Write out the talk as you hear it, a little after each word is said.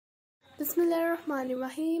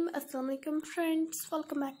बिस्मिल्लाहिर्रहमानिर्रहीम। अस्सलाम वालेकुम friends,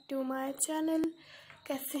 welcome back to my channel.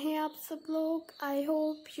 कैसे हैं आप सब लोग? I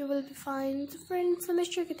hope you will be fine. Friends,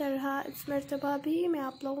 हमेशा की तरह इस मरतबा भी मैं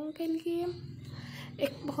आप लोगों के लिए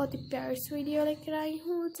एक बहुत ही प्यारी सी वीडियो लेकर आई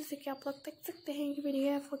हूँ। जैसे कि आप लोग देख सकते हैं कि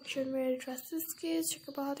वीडियो है फंक्शन वेयर ड्रेसेस के, जो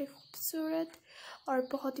कि बहुत ही खूबसूरत और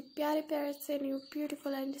बहुत ही प्यारे प्यारे से new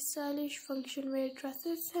beautiful and stylish function where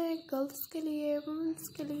dresses हैं गर्ल्स के लिए, वुमेंस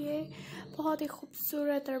के लिए। बहुत ही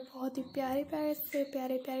खूबसूरत और बहुत ही प्यारे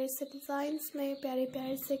प्यारे से डिज़ाइंस में, प्यारे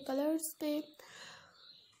प्यारे से कलर्स में।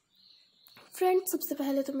 फ्रेंड्स, सबसे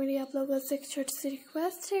पहले तो मेरी आप लोगों से एक छोटी सी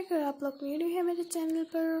रिक्वेस्ट है, अगर आप लोग न्यू है मेरे चैनल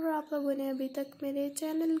पर और आप लोगों ने अभी तक मेरे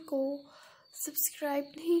चैनल को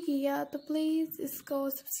सब्सक्राइब नहीं किया तो प्लीज़ इसको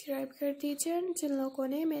सब्सक्राइब कर दीजिए। जिन लोगों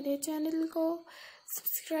ने मेरे चैनल को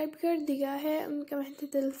सब्सक्राइब कर दिया है उनका मैं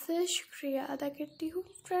दिल से शुक्रिया अदा करती हूँ।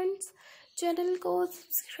 फ्रेंड्स, चैनल को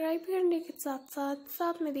सब्सक्राइब करने के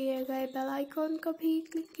साथ में दिए गए बेल आइकॉन को भी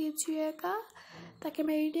क्लिक कीजिएगा, ताकि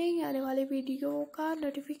मेरी नई आने वाली वीडियो का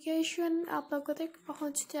नोटिफिकेशन आप लोगों तक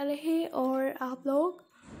पहुंचता रहे और आप लोग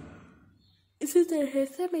इसी तरह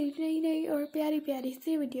से मेरी नई और प्यारी प्यारी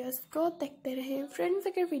सी वीडियोस को देखते रहें। फ्रेंड्स,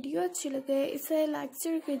 अगर वीडियो अच्छी लगे इसे लाइक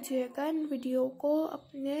जरूर कीजिएगा। इन वीडियो को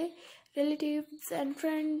अपने रिलेटिव्स एंड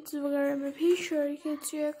फ्रेंड्स वगैरह में भी शेयर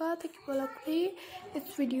कीजिएगा, ताकि वो लोग भी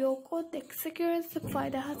इस वीडियो को देख सकें, इससे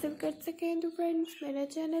फ़ायदा हासिल कर सकें। तो फ्रेंड्स, मेरा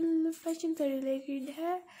चैनल फैशन से रिलेटेड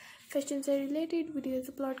है, फैशन से रिलेटेड वीडियोस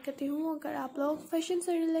अपलोड करती हूँ। अगर आप लोग फैशन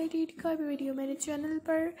से रिलेटेड कोई भी वीडियो मेरे चैनल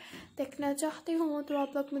पर देखना चाहते हो तो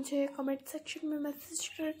आप लोग मुझे कमेंट सेक्शन में मैसेज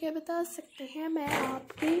करके बता सकते हैं। मैं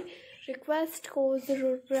आपकी रिक्वेस्ट को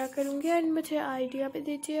ज़रूर पूरा करूँगी एंड मुझे आइडिया भी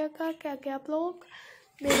दीजिएगा क्या आप लोग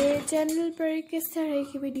मेरे चैनल पर किस तरह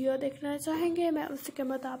की वीडियो देखना चाहेंगे, मैं उसी के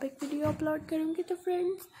मुताबिक वीडियो अपलोड करूँगी। तो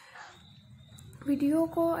फ्रेंड्स, वीडियो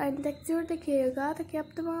को एंड तक जरूर देखिएगा, ताकि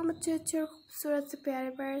आप तमाम अच्छे और खूबसूरत से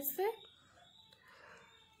प्यारे से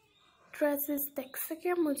ड्रेसेस देख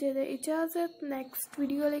सकें। मुझे दे इजाज़त, नेक्स्ट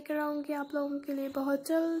वीडियो लेकर आऊँगी आप लोगों के लिए बहुत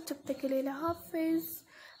जल्द। जब तक के लिए अल्लाह हाफिज़।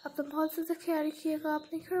 आप तो बहुत ज़्यादा ख्याल रखिएगा,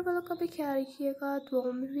 अपने घर वालों का भी ख्याल रखिएगा,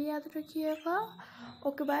 दुआओं में भी याद रखिएगा।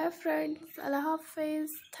 ओके बाय फ्रेंड्स, अल्लाह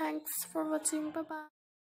हाफिज़। Thanks for watching, bye bye.